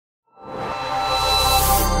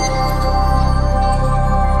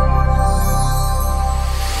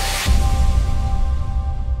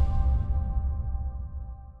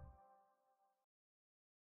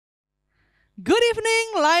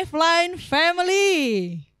Lifeline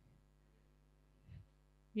family.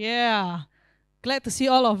 Yeah, glad to see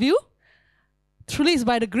all of you. Truly, it's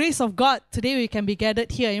by the grace of God today we can be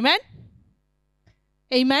gathered here. Amen?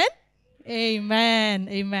 Amen? Amen.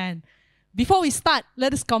 Amen. Before we start,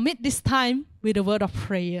 let us commit this time with a word of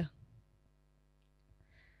prayer.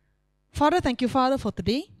 Father, thank you, Father, for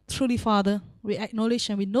today. Truly, Father, we acknowledge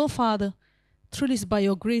and we know, Father, truly it's by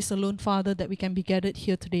your grace alone, Father, that we can be gathered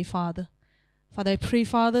here today, Father. Father, I pray,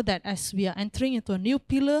 Father, that as we are entering into a new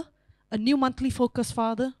pillar, a new monthly focus,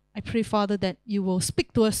 Father, I pray, Father, that you will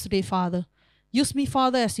speak to us today, Father. Use me,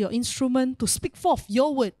 Father, as your instrument to speak forth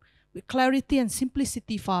your word with clarity and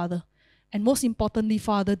simplicity, Father. And most importantly,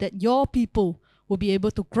 Father, that your people will be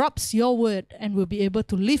able to grasp your word and will be able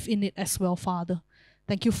to live in it as well, Father.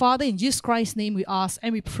 Thank you, Father. In Jesus Christ's name we ask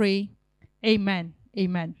and we pray. Amen.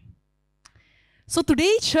 Amen. So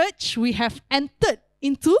today, church, we have entered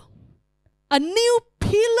into a new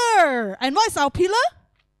pillar. And what is our pillar?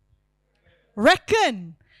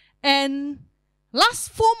 Reckon. And last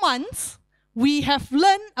 4 months, we have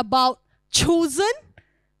learned about chosen,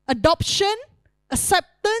 adoption,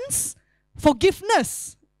 acceptance,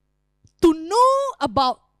 forgiveness. To know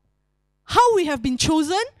about how we have been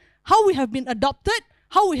chosen, how we have been adopted,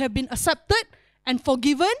 how we have been accepted and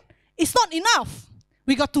forgiven, it's not enough.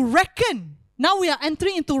 We got to reckon. Now we are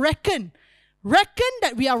entering into reckon. Reckon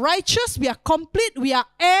that we are righteous, we are complete, we are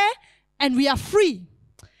heir, and we are free.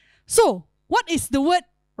 So, what is the word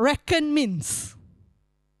reckon means?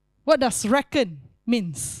 What does reckon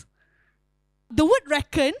means? The word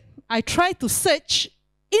reckon, I tried to search,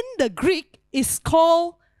 in the Greek is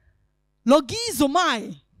called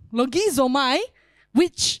logizomai. Logizomai,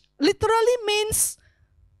 which literally means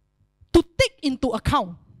to take into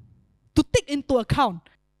account. To take into account.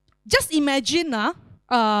 Just imagine,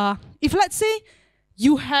 if let's say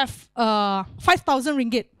you have 5,000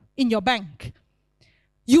 ringgit in your bank.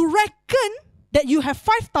 You reckon that you have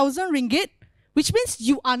 5,000 ringgit, which means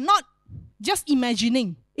you are not just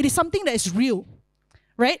imagining. It is something that is real,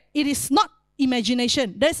 right? It is not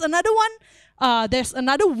imagination. There's another one, there's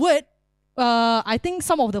another word, I think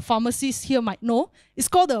some of the pharmacists here might know. It's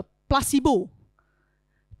called the placebo.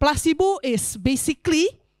 Placebo is basically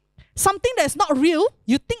something that is not real,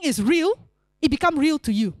 you think is real, it becomes real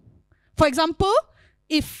to you. For example,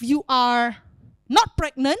 if you are not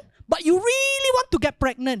pregnant, but you really want to get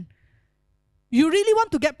pregnant,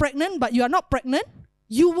 but you are not pregnant,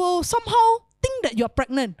 you will somehow think that you are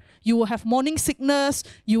pregnant. You will have morning sickness,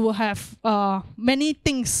 you will have many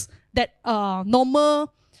things that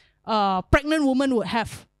normal pregnant woman would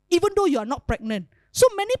have, even though you are not pregnant. So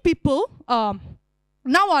many people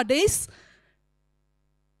nowadays,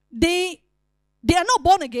 they are not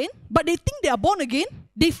born again, but they think they are born again.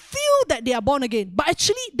 They feel that they are born again, but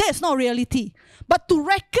actually that is not reality. But to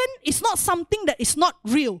reckon is not something that is not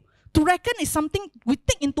real. To reckon is something we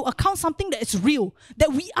take into account, something that is real,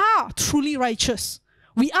 that we are truly righteous.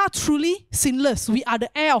 We are truly sinless. We are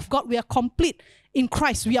the heir of God. We are complete in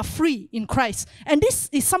Christ. We are free in Christ. And this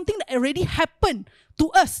is something that already happened to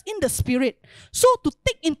us in the Spirit. So to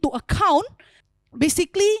take into account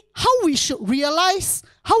basically how we should realize,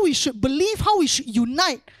 how we should believe, how we should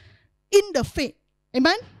unite in the faith.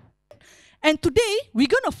 Amen? And today, we're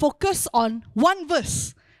going to focus on one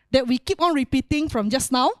verse that we keep on repeating from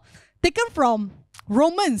just now, taken from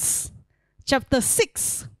Romans chapter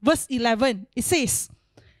 6, verse 11. It says,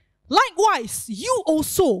 "Likewise, you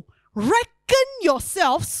also reckon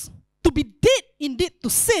yourselves to be dead indeed to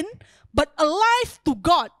sin, but alive to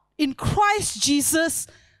God in Christ Jesus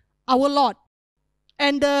our Lord."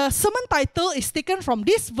 And the sermon title is taken from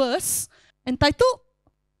this verse, entitled,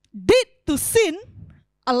 "Dead to Sin,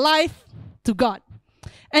 Alive to God."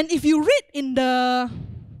 And if you read in the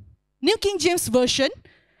New King James Version,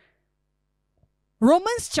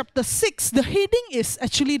 Romans chapter 6, the heading is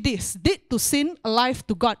actually this, "Dead to Sin, Alive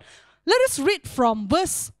to God." Let us read from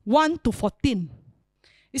verse 1 to 14.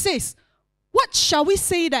 It says, "What shall we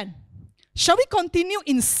say then? Shall we continue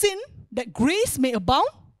in sin that grace may abound?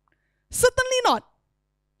 Certainly not.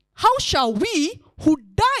 How shall we who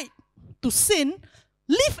died to sin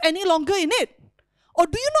live any longer in it? Or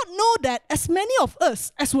do you not know that as many of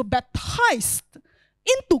us as were baptized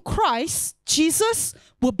into Christ Jesus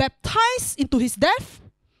were baptized into his death?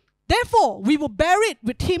 Therefore, we were buried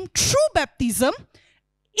with him through baptism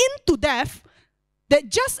into death, that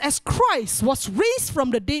just as Christ was raised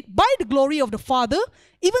from the dead by the glory of the Father,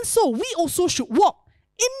 even so we also should walk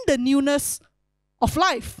in the newness of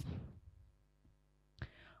life.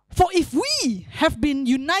 For if we have been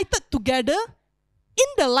united together in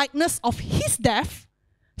the likeness of his death,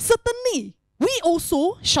 certainly we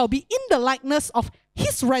also shall be in the likeness of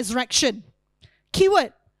his resurrection.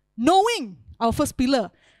 Keyword, knowing, our first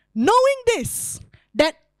pillar. Knowing this,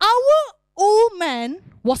 that our old man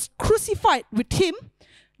was crucified with him,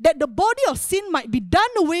 that the body of sin might be done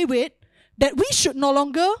away with, that we should no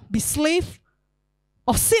longer be slaves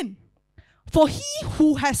of sin. For he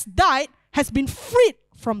who has died has been freed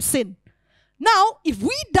from sin. Now, if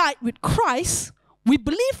we died with Christ, we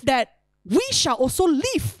believe that we shall also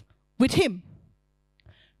live with him.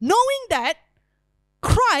 Knowing that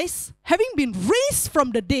Christ, having been raised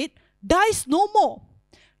from the dead, dies no more.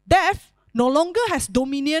 Death no longer has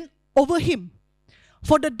dominion over him.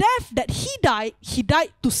 For the death that he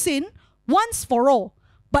died to sin once for all.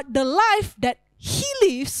 But the life that he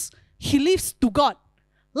lives to God.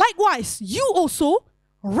 Likewise, you also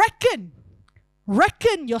reckon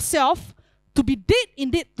yourself to be dead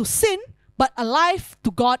indeed to sin, but alive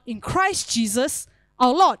to God in Christ Jesus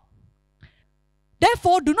our Lord.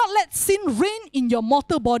 Therefore, do not let sin reign in your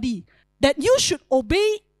mortal body, that you should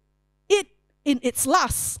obey it in its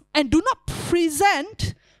lusts, and do not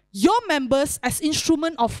present your members as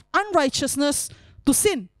instrument of unrighteousness to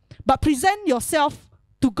sin, but present yourself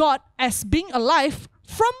to God as being alive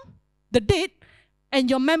from the dead, and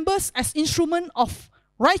your members as instrument of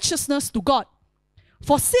righteousness to God.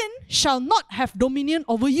 For sin shall not have dominion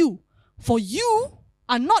over you, for you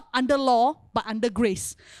are not under law, but under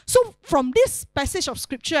grace. So from this passage of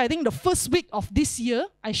scripture, I think the first week of this year,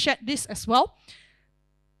 I shared this as well.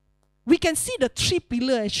 We can see the three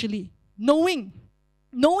pillars actually. Knowing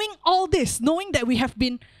all this, knowing that we have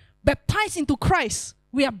been baptized into Christ,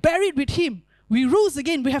 we are buried with him, we rose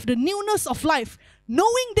again, we have the newness of life.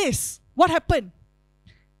 Knowing this, what happened?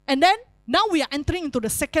 And then, now we are entering into the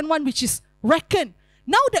second one, which is reckon.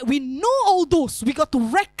 Now that we know all those, we got to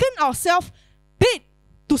reckon ourselves dead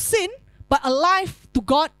to sin, but alive to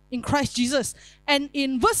God in Christ Jesus. And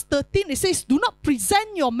in verse 13, it says, do not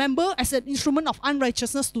present your member as an instrument of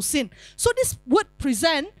unrighteousness to sin. So this word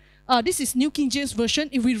present, this is New King James Version.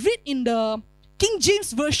 If we read in the King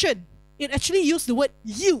James Version, it actually used the word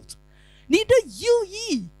yield. Neither yield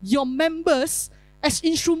ye your members as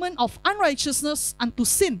instrument of unrighteousness unto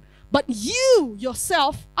sin, but yield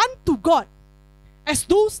yourself unto God as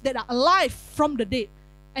those that are alive from the dead,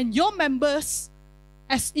 and your members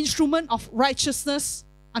as instrument of righteousness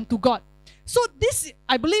unto God. So this,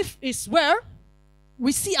 I believe, is where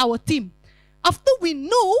we see our theme. After we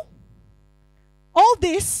know all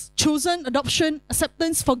this, chosen, adoption,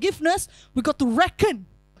 acceptance, forgiveness, we got to reckon.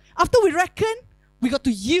 After we reckon, we got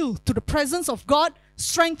to yield to the presence of God,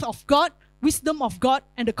 strength of God, wisdom of God,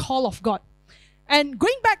 and the call of God. And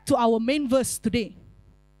going back to our main verse today,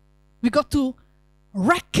 we got to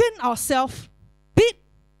reckon ourselves dead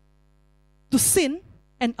to sin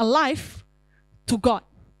and alive to God.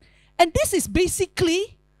 And this is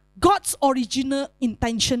basically God's original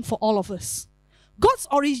intention for all of us. God's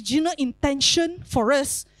original intention for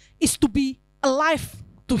us is to be alive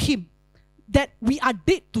to him, that we are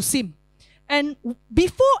dead to sin. And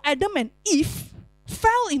before Adam and Eve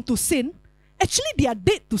fell into sin, actually they are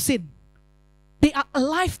dead to sin. They are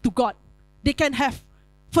alive to God. They can have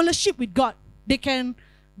fellowship with God.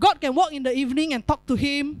 God can walk in the evening and talk to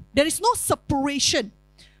him. There is no separation.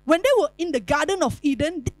 When they were in the Garden of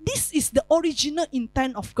Eden, this is the original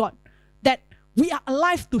intent of God, that we are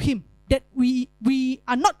alive to him, that we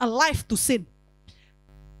are not alive to sin.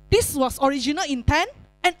 This was original intent,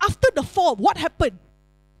 and after the fall, what happened?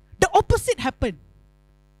 The opposite happened.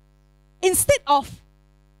 Instead of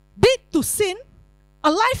dead to sin,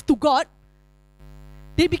 alive to God,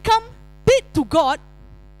 they become dead to God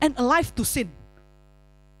and alive to sin.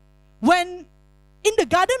 When in the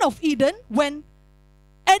Garden of Eden, when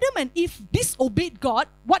Adam and Eve disobeyed God,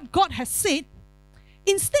 what God has said,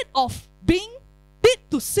 instead of being dead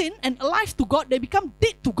to sin and alive to God, they become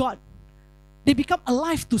dead to God. They become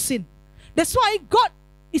alive to sin. That's why God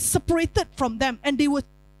is separated from them, and they were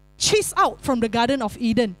chased out from the Garden of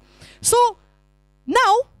Eden. So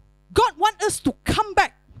now God wants us to come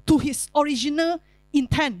back to his original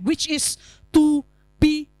intent, which is to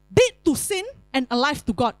be dead to sin and alive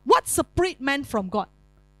to God. What separates man from God?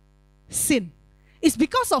 Sin. It's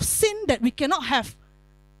because of sin that we cannot have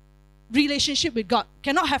relationship with God,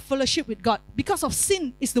 cannot have fellowship with God. Because of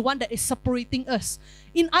sin is the one that is separating us.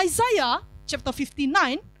 In Isaiah chapter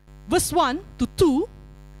 59, verse 1 to 2,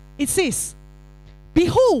 it says,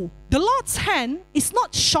 behold, the Lord's hand is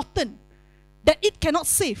not shortened, that it cannot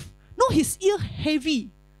save, nor his ear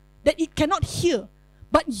heavy, that it cannot hear.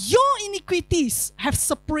 But your iniquities have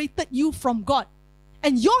separated you from God,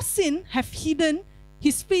 and your sin have hidden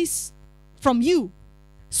his face from you,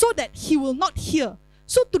 so that he will not hear.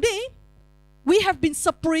 So today, we have been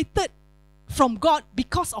separated from God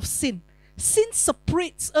because of sin. Sin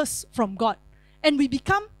separates us from God, and we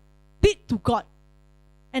become dead to God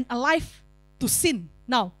and alive to sin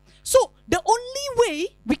now. So the only way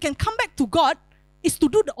we can come back to God is to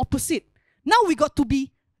do the opposite. Now we got to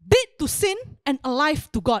be dead to sin and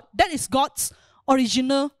alive to God. That is God's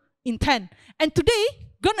original intent. And today, I'm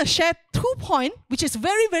going to share 2 points, which is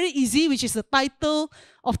very, very easy, which is the title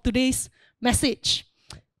of today's message.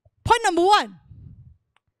 Point number 1,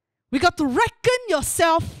 we got to reckon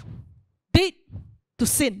yourself dead to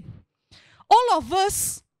sin. All of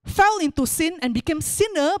us fell into sin and became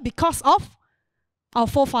sinner because of our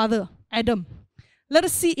forefather, Adam. Let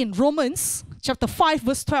us see in Romans chapter 5,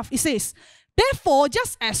 verse 12. It says, therefore,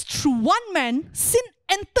 just as through one man sin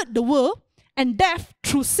entered the world, and death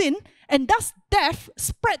through sin, and thus death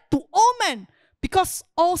spread to all men because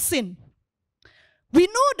all sin. We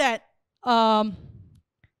know that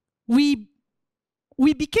we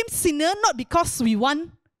became sinner not because we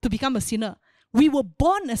want to become a sinner. We were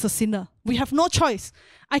born as a sinner. We have no choice.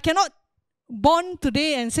 I cannot born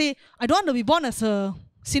today and say, I don't want to be born as a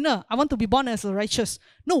sinner. I want to be born as a righteous.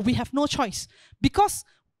 No, we have no choice. Because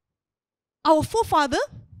our forefather,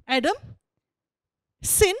 Adam,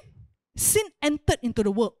 sin entered into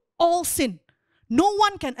the world. All sin. No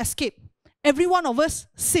one can escape. Every one of us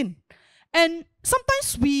sin. And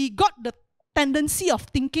sometimes we got the tendency of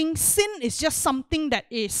thinking sin is just something that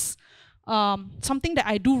is something that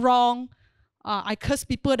I do wrong. I curse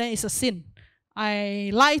people, then it's a sin.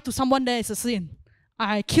 I lie to someone, then it's a sin.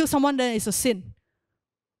 I kill someone, then it's a sin.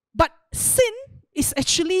 But sin is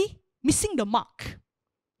actually missing the mark.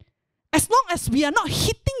 As long as we are not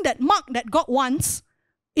hitting that mark that God wants,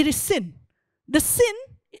 it is sin. The sin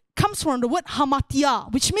comes from the word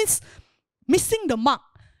hamatia, which means missing the mark.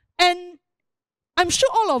 And I'm sure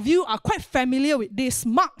all of you are quite familiar with this.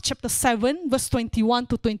 Mark chapter 7, verse 21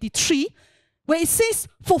 to 23, where it says,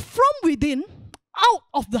 for from within, out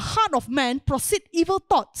of the heart of man, proceed evil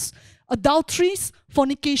thoughts, adulteries,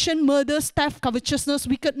 fornication, murders, theft, covetousness,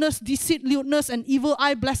 wickedness, deceit, lewdness, and evil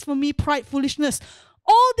eye, blasphemy, pride, foolishness.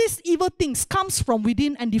 All these evil things comes from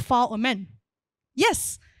within and defile a man.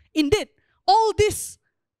 Yes, indeed, all this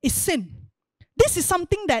is sin. This is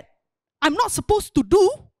something that I'm not supposed to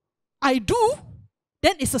do. I do,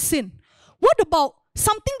 then it's a sin. What about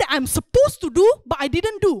something that I'm supposed to do, but I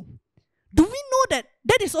didn't do? Do we know that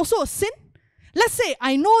that is also a sin? Let's say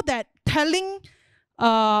I know that telling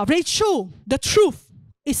Rachel the truth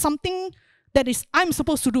is something that is I'm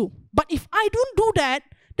supposed to do. But if I don't do that,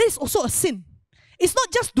 that is also a sin. It's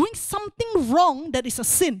not just doing something wrong that is a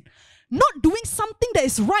sin. Not doing something that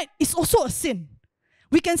is right is also a sin.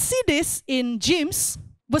 We can see this in James,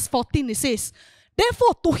 verse 14. It says,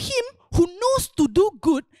 therefore, to him who knows to do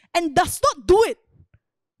good and does not do it,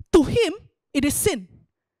 to him it is sin.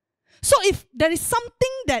 So if there is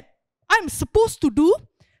something that I'm supposed to do,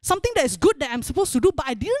 something that is good that I'm supposed to do, but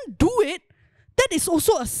I didn't do it, that is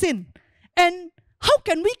also a sin. And how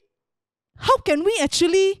can we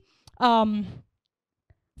actually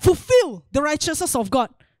fulfill the righteousness of God?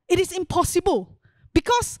 It is impossible,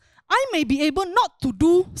 because I may be able not to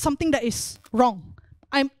do something that is wrong.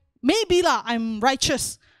 I'm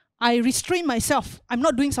righteous. I restrain myself. I'm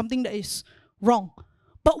not doing something that is wrong.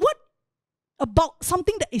 But what about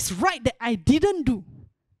something that is right that I didn't do?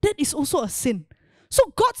 That is also a sin. So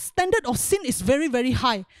God's standard of sin is very, very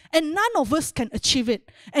high, and none of us can achieve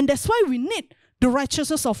it. And that's why we need the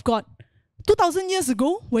righteousness of God. 2,000 years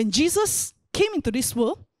ago, when Jesus came into this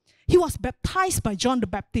world, he was baptized by John the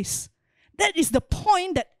Baptist. That is the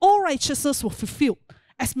point that all righteousness was fulfilled,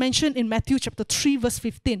 as mentioned in Matthew chapter 3, verse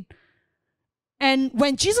 15. And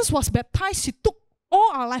when Jesus was baptized, he took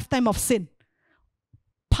all our lifetime of sin,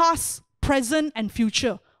 past, present, and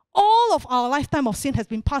future. All of our lifetime of sin has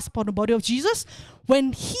been passed upon the body of Jesus.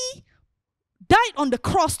 When he died on the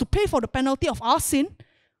cross to pay for the penalty of our sin,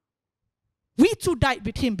 we too died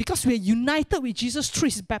with him, because we are united with Jesus through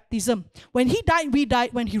his baptism. When he died, we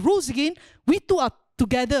died. When he rose again, we too are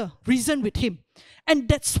together, risen with him. And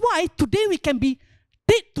that's why today we can be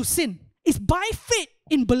dead to sin. It's by faith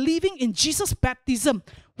in believing in Jesus' baptism,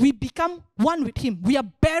 we become one with him. We are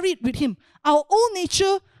buried with him. Our old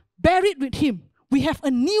nature buried with him. We have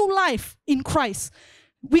a new life in Christ.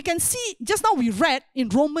 We can see, just now we read in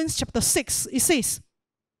Romans chapter 6, it says,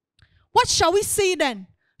 what shall we say then?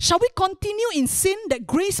 Shall we continue in sin that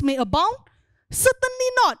grace may abound? Certainly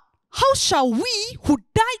not. How shall we who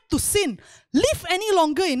died to sin live any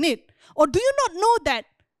longer in it? Or do you not know that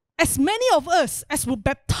as many of us as were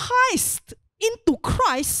baptized into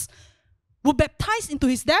Christ, were baptized into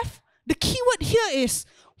his death? The key word here is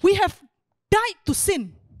we have died to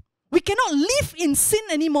sin. We cannot live in sin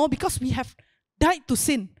anymore because we have died to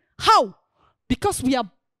sin. How? Because we are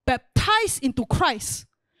baptized into Christ.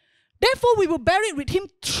 Therefore, we were buried with him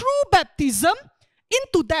through baptism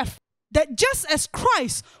into death. That just as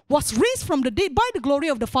Christ was raised from the dead by the glory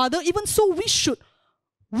of the Father, even so we should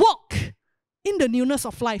walk in the newness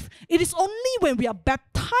of life. It is only when we are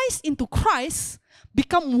baptized into Christ,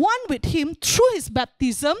 become one with him through his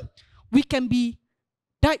baptism, we can be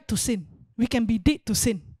died to sin. We can be dead to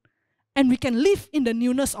sin. And we can live in the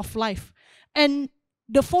newness of life. And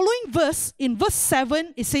the following verse, in verse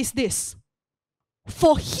 7, it says this: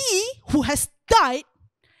 For he who has died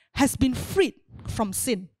has been freed from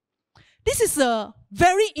sin. This is a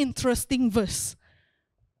very interesting verse.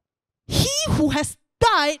 He who has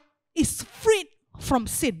died is freed from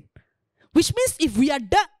sin. Which means if we are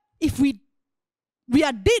dead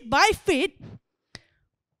by faith,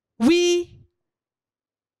 we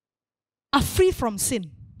are free from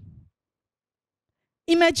sin.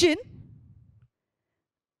 Imagine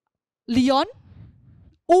Leon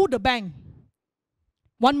owed the bank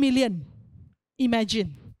 1 million.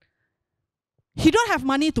 Imagine. He don't have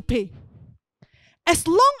money to pay. As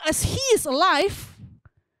long as he is alive,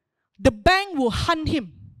 the bank will hunt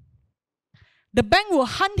him. The bank will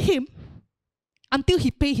hunt him until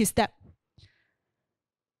he pays his debt.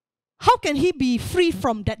 How can he be free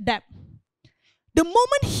from that debt? The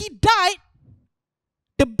moment he died,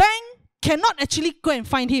 the bank cannot actually go and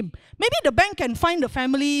find him. Maybe the bank can find the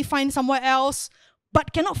family, find somewhere else,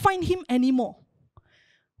 but cannot find him anymore.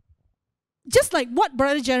 Just like what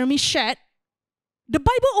Brother Jeremy shared, the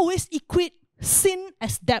Bible always equates sin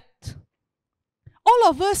as debt. All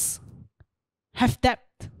of us have debt.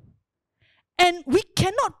 And we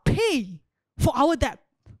cannot pay for our debt.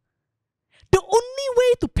 The only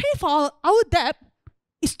way to pay for our debt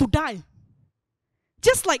is to die.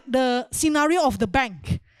 Just like the scenario of the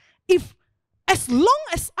bank. If as long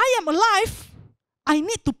as I am alive, I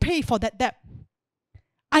need to pay for that debt.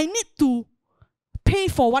 I need to pay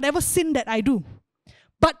for whatever sin that I do.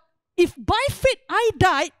 But if by faith I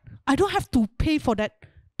died, I don't have to pay for that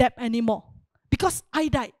debt anymore. Because I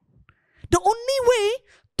died. The only way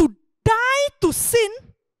to die to sin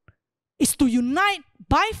is to unite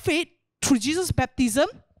by faith through Jesus' baptism.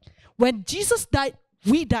 When Jesus died,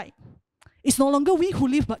 we died. It's no longer we who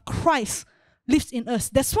live, but Christ lives in us.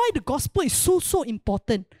 That's why the gospel is so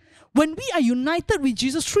important. When we are united with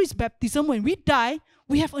Jesus through his baptism, when we die,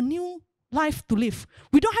 we have a new life to live.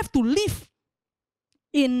 We don't have to live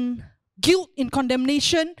in guilt, in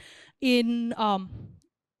condemnation, in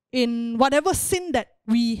whatever sin that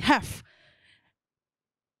we have.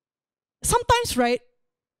 Sometimes, right,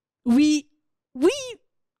 we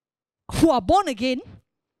who are born again,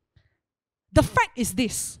 the fact is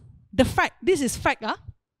this. This is fact.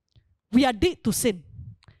 We are dead to sin.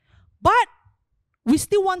 But we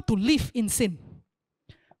still want to live in sin.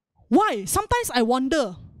 Why? Sometimes I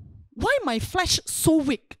wonder, why my flesh so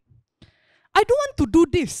weak? I don't want to do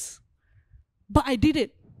this, but I did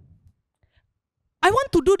it. I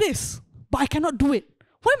want to do this, but I cannot do it.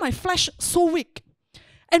 Why my flesh so weak?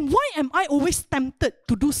 And why am I always tempted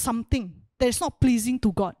to do something that is not pleasing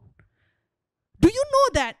to God? Do you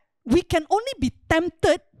know that we can only be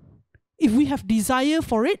tempted if we have desire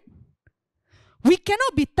for it? We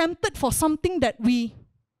cannot be tempted for something that we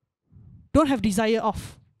don't have desire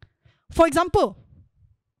of. For example,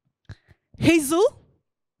 Hazel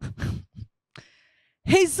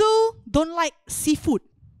don't like seafood.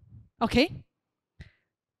 Okay?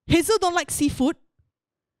 Hazel don't like seafood.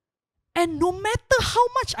 And no matter how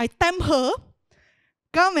much I tempt her,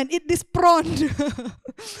 come and eat this prawn.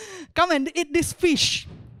 Come and eat this fish.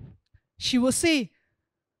 She will say,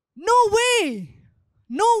 no way.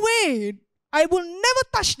 No way. I will never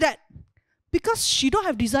touch that. Because she don't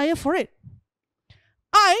have desire for it.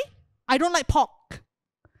 I don't like pork.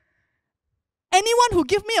 Anyone who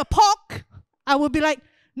give me a pork, I will be like,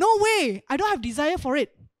 no way. I don't have desire for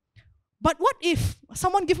it. But what if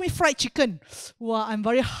someone give me fried chicken? Well, I'm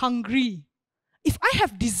very hungry. If I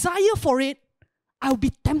have desire for it, I'll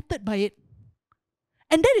be tempted by it.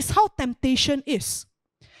 And that is how temptation is.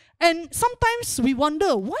 And sometimes we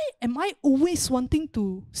wonder, why am I always wanting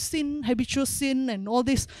to sin, habitual sin and all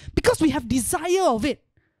this? Because we have desire of it.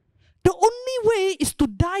 The only way is to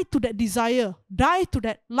die to that desire, die to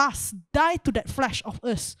that lust, die to that flesh of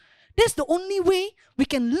us. That's the only way we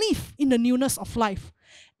can live in the newness of life.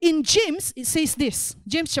 In James, it says this,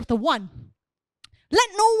 James chapter 1. Let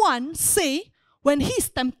no one say when he is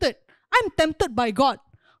tempted, I'm tempted by God.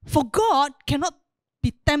 For God cannot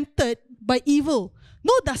be tempted by evil,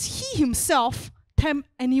 nor does he himself tempt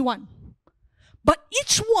anyone. But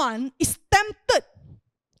each one is tempted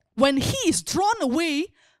when he is drawn away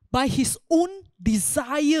by his own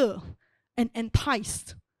desire and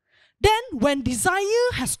enticed. Then when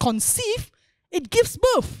desire has conceived, it gives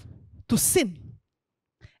birth to sin.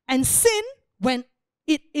 And sin, when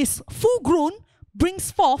it is full grown,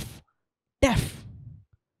 brings forth death.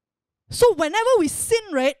 So whenever we sin,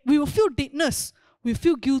 right, we will feel deadness. We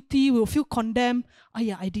feel guilty, we will feel condemned.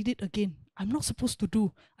 I did it again. I'm not supposed to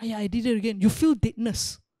do. I did it again. You feel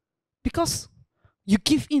deadness because you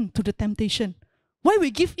give in to the temptation. Why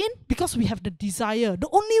we give in? Because we have the desire. The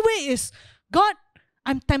only way is, God,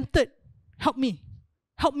 I'm tempted. Help me.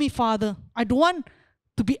 Help me, Father. I don't want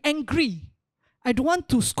to be angry. I don't want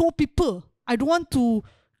to scold people. I don't want to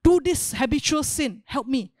do this habitual sin. Help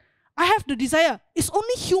me. I have the desire. It's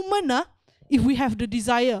only human if we have the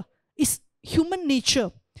desire. It's human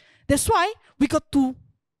nature. That's why we got to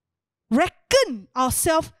reckon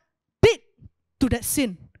ourselves dead to that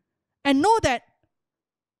sin and know that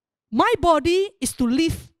my body is to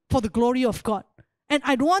live for the glory of God. And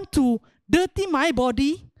I don't want to dirty my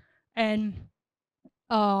body and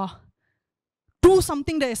do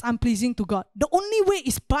something that is unpleasing to God. The only way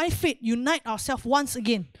is by faith, unite ourselves once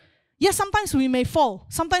again. Yes, sometimes we may fall.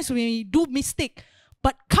 Sometimes we may do mistake.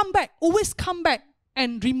 But come back, always come back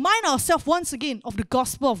and remind ourselves once again of the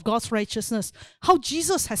gospel of God's righteousness. How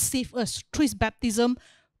Jesus has saved us through his baptism,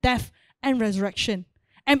 death, and resurrection.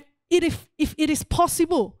 And if it is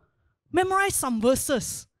possible, memorize some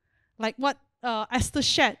verses like what Esther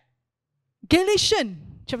shared. Galatians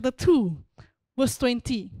chapter 2, verse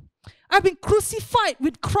 20. I've been crucified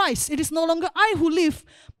with Christ. It is no longer I who live,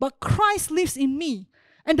 but Christ lives in me.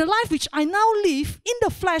 And the life which I now live in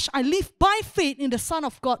the flesh, I live by faith in the Son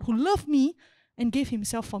of God who loved me and gave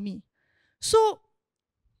himself for me. So,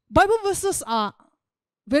 Bible verses are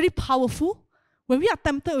very powerful. When we are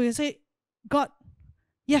tempted, we say, God,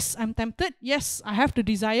 yes, I'm tempted. Yes, I have the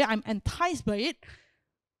desire. I'm enticed by it.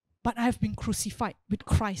 But I have been crucified with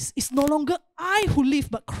Christ. It's no longer I who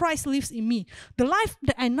live, but Christ lives in me. The life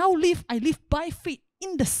that I now live, I live by faith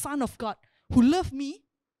in the Son of God who loved me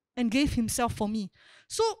and gave himself for me.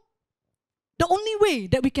 So, the only way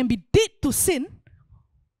that we can be dead to sin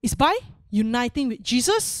is by uniting with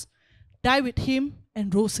Jesus, die with him,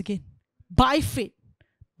 and rose again. By faith.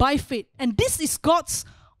 By faith. And this is God's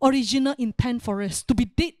original intent for us, to be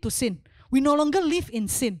dead to sin. We no longer live in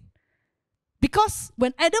sin. Because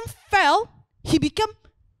when Adam fell, he became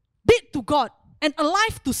dead to God and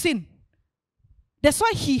alive to sin. That's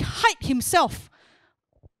why he hid himself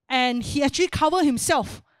and he actually covered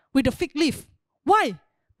himself with a fig leaf. Why?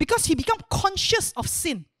 Because he became conscious of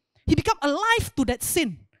sin. He became alive to that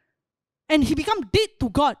sin. And he became dead to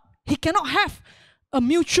God. He cannot have a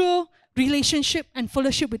mutual relationship and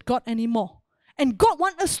fellowship with God anymore. And God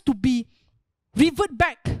wants us to be revert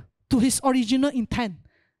back to his original intent.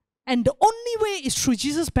 And the only way is through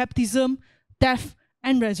Jesus' baptism, death,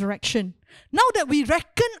 and resurrection. Now that we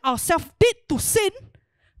reckon ourselves dead to sin,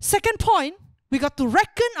 second point, we got to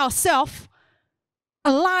reckon ourselves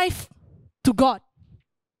alive to God.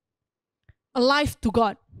 Alive to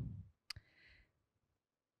God.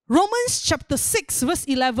 Romans chapter 6, verse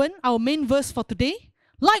 11, our main verse for today.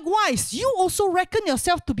 Likewise, you also reckon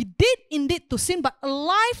yourself to be dead indeed to sin, but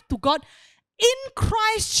alive to God in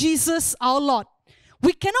Christ Jesus our Lord.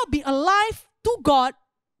 We cannot be alive to God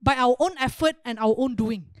by our own effort and our own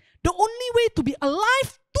doing. The only way to be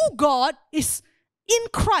alive to God is in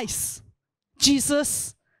Christ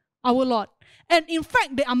Jesus our Lord. And in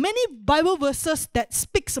fact, there are many Bible verses that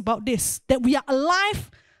speaks about this, that we are alive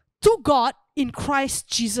to God in Christ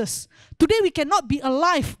Jesus. Today we cannot be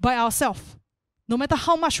alive by ourselves, no matter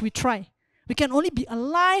how much we try. We can only be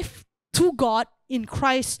alive to God in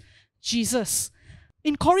Christ Jesus.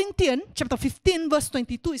 In Corinthians chapter 15 verse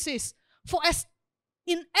 22 it says, for as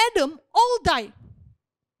in Adam all died,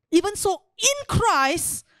 even so in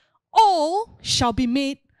Christ all shall be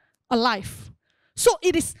made alive. So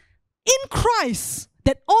it is in Christ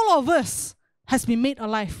that all of us has been made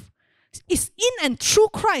alive. It's in and through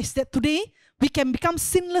Christ that today we can become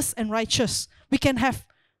sinless and righteous. We can have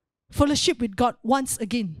fellowship with God once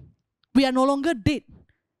again. We are no longer dead.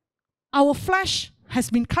 Our flesh has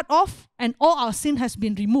been cut off and all our sin has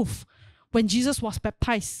been removed when Jesus was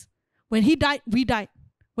baptized. When he died, we died.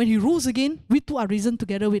 When he rose again, we too are risen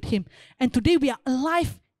together with him. And today we are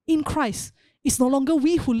alive in Christ. It's no longer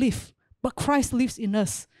we who live, but Christ lives in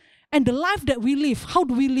us. And the life that we live, how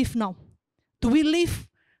do we live now? Do we live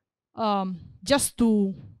just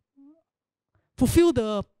to fulfill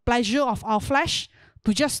the pleasure of our flesh,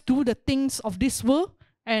 to just do the things of this world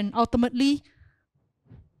and ultimately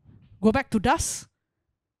go back to dust?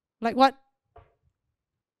 Like what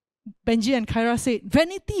Benji and Kyra said,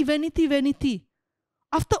 vanity, vanity, vanity.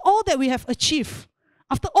 After all that we have achieved,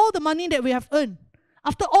 after all the money that we have earned,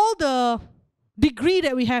 after all the degree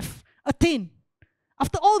that we have attained,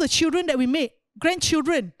 after all the children that we made,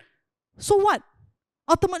 grandchildren, so what?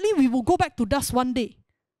 Ultimately, we will go back to dust one day.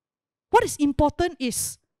 What is important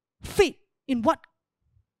is faith in what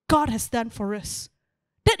God has done for us.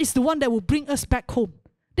 That is the one that will bring us back home.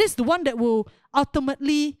 That is the one that will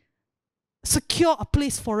ultimately secure a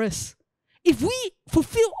place for us. If we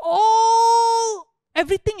fulfill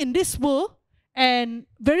everything in this world and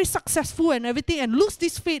very successful and everything and lose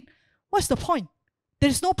this faith, what's the point? There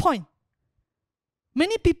is no point.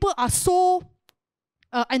 Many people are so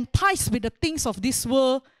enticed with the things of this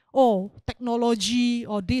world, or technology,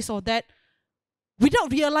 or this or that,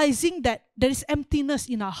 without realizing that there is emptiness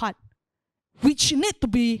in our heart, which need to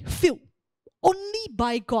be filled only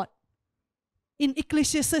by God. In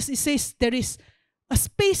Ecclesiastes, it says there is a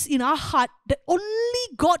space in our heart that only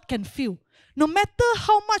God can fill. No matter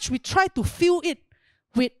how much we try to fill it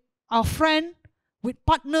with our friend, with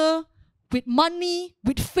partner, with money,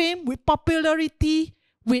 with fame, with popularity,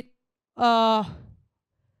 with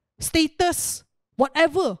status,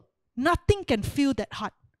 whatever, nothing can fill that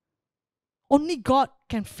heart. Only God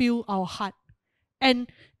can fill our heart.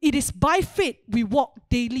 And it is by faith we walk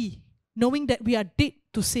daily, knowing that we are dead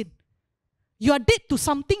to sin. You are dead to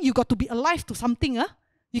something, you got to be alive to something. Huh?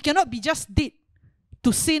 You cannot be just dead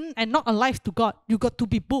to sin and not alive to God. You got to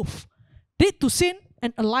be both. Dead to sin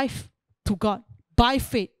and alive to God by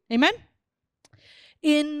faith. Amen?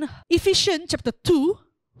 In Ephesians chapter 2,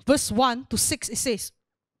 verse 1 to 6, it says,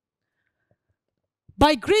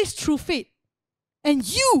 by grace through faith, and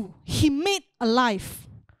you He made alive,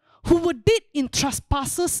 who were dead in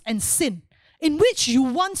trespasses and sin, in which you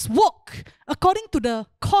once walked according to the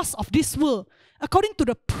course of this world, according to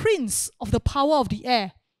the prince of the power of the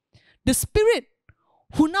air, the spirit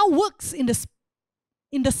who now works in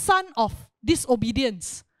the son of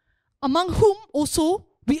disobedience, among whom also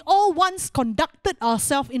we all once conducted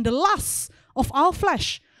ourselves in the lusts of our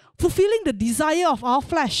flesh, fulfilling the desire of our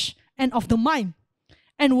flesh and of the mind,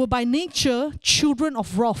 and were by nature children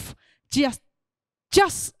of wrath,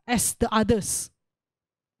 just as the others.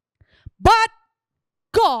 But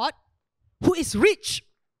God, who is rich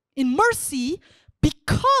in mercy,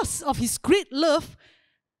 because of His great love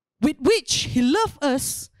with which He loved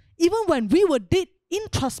us, even when we were dead in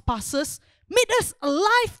trespasses, made us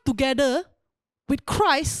alive together with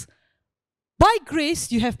Christ. By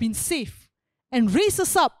grace you have been saved, and raised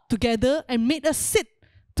us up together and made us sit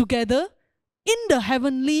together in the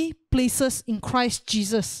heavenly places in Christ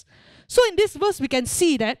Jesus. So in this verse we can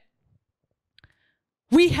see that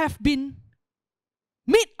we have been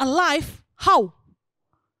made alive. How?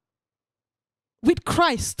 With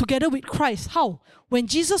Christ, together with Christ. How? When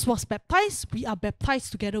Jesus was baptized, we are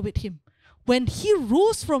baptized together with Him. When He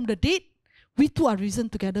rose from the dead, we too are risen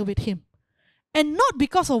together with Him. And not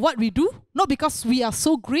because of what we do, not because we are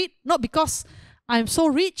so great, not because I'm so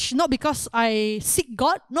rich, not because I seek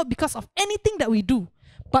God, not because of anything that we do,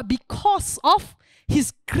 but because of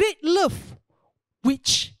His great love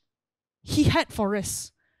which He had for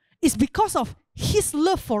us. It's because of His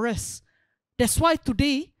love for us. That's why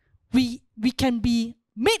today we can be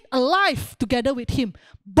made alive together with Him.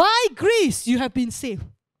 By grace you have been saved.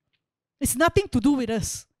 It's nothing to do with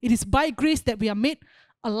us. It is by grace that we are made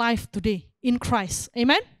alive today in Christ.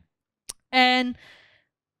 Amen? And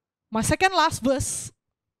my second last verse,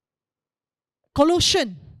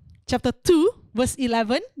 Colossians chapter 2, verse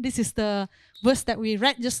 11. This is the verse that we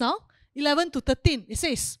read just now. 11 to 13. It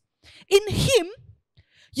says, in Him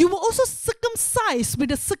you were also circumcised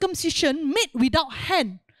with a circumcision made without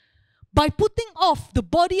hand, by putting off the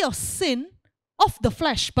body of sin of the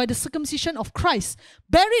flesh by the circumcision of Christ,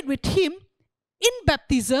 buried with Him in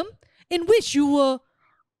baptism, in which you were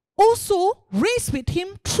also raised with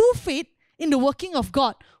Him through faith in the working of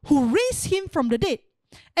God, who raised Him from the dead.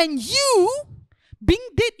 And you, being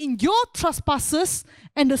dead in your trespasses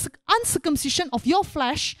and the uncircumcision of your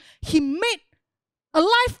flesh, He made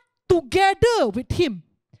alive together with Him,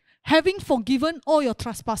 having forgiven all your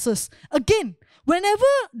trespasses. Again, whenever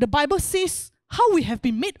the Bible says how we have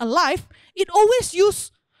been made alive, it always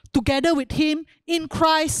uses together with Him, in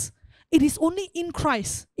Christ. It is only in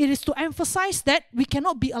Christ. It is to emphasize that we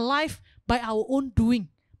cannot be alive by our own doing,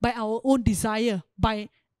 by our own desire, by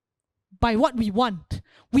what we want.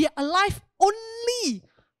 We are alive only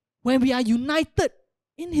when we are united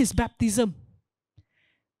in His baptism.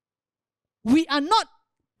 We are not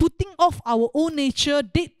putting off our own nature,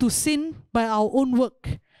 dead to sin by our own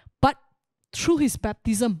work, but through His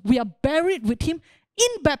baptism. We are buried with Him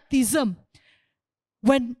in baptism.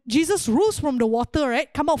 when Jesus rose from the water,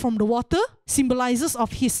 right, come out from the water, symbolizes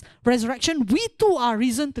of his resurrection, we too are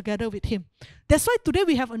risen together with him. That's why today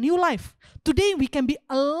we have a new life. Today we can be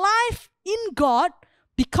alive in God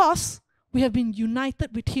because we have been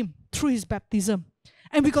united with him through his baptism.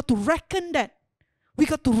 And we got to reckon that. We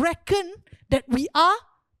got to reckon that we are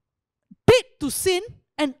dead to sin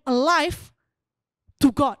and alive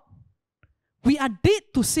to God. We are dead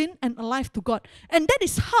to sin and alive to God. And that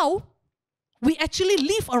is how we actually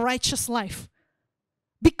live a righteous life.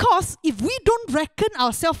 Because if we don't reckon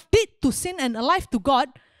ourselves dead to sin and alive to God,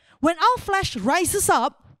 when our flesh rises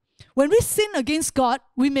up, when we sin against God,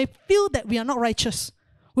 we may feel that we are not righteous.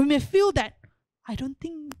 We may feel that, I don't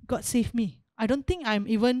think God saved me. I don't think I'm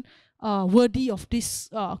even worthy of this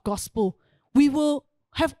gospel. We will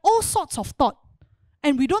have all sorts of thought.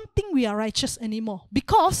 And we don't think we are righteous anymore.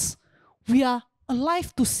 Because we are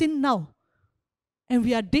alive to sin now. And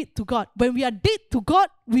we are dead to God. When we are dead to God,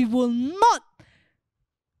 we will not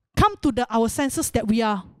come to our senses that we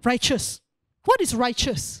are righteous. What is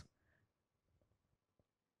righteous?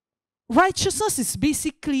 Righteousness is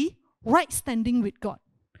basically right standing with God.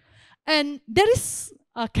 And there is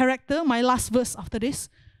a character, my last verse after this,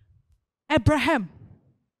 Abraham.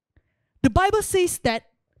 The Bible says that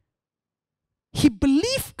he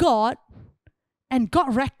believed God and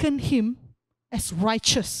God reckoned him as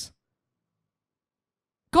righteous.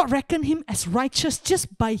 God reckoned him as righteous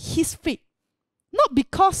just by his faith. Not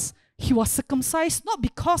because he was circumcised, not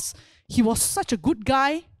because he was such a good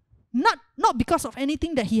guy, not because of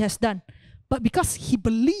anything that he has done, but because he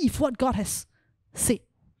believed what God has said.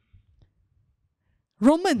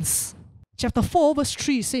 Romans chapter 4 verse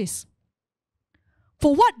 3 says,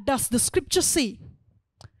 "For what does the scripture say?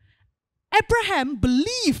 Abraham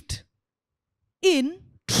believed in,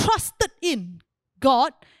 trusted in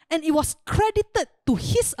God, and it was credited to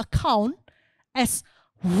his account as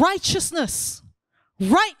righteousness,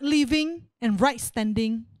 right living, and right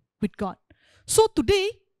standing with God." So today,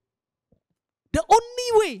 the only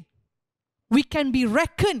way we can be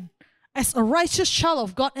reckoned as a righteous child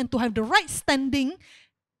of God and to have the right standing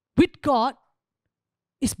with God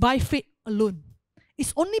is by faith alone.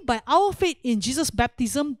 It's only by our faith in Jesus'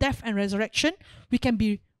 baptism, death, and resurrection we can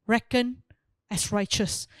be reckoned as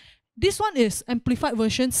righteous. This one is amplified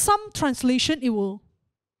version. Some translation, it will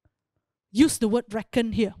use the word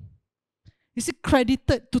reckon here. Is it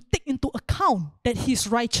credited, to take into account that he is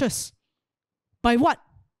righteous? By what?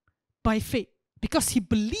 By faith. Because he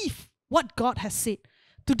believed what God has said.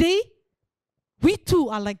 Today, we too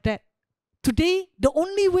are like that. Today, the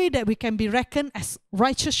only way that we can be reckoned as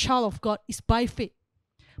righteous child of God is by faith.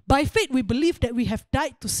 By faith, we believe that we have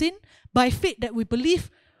died to sin. By faith, that we believe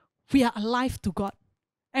we are alive to God.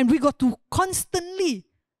 And we got to constantly,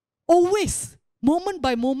 always, moment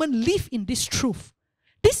by moment, live in this truth.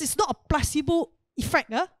 This is not a placebo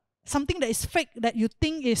effect, something that is fake that you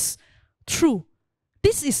think is true.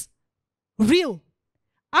 This is real.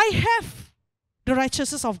 I have the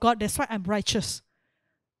righteousness of God, that's why I'm righteous.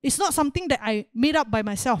 It's not something that I made up by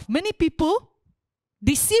myself. Many people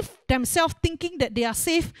deceive themselves thinking that they are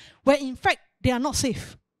safe, where in fact they are not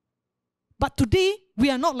safe. But today, we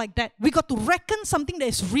are not like that. We got to reckon something that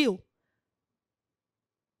is real.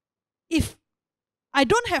 If I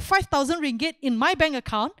don't have 5,000 ringgit in my bank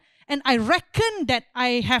account, and I reckon that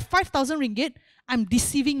I have 5,000 ringgit, I'm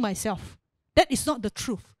deceiving myself. That is not the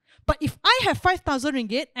truth. But if I have 5,000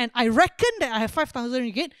 ringgit, and I reckon that I have 5,000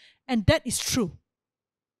 ringgit, and that is true.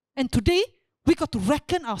 And today, we got to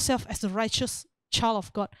reckon ourselves as the righteous child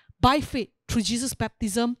of God by faith through Jesus'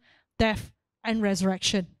 baptism, death, and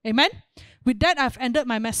resurrection. Amen? With that, I've ended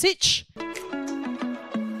my message.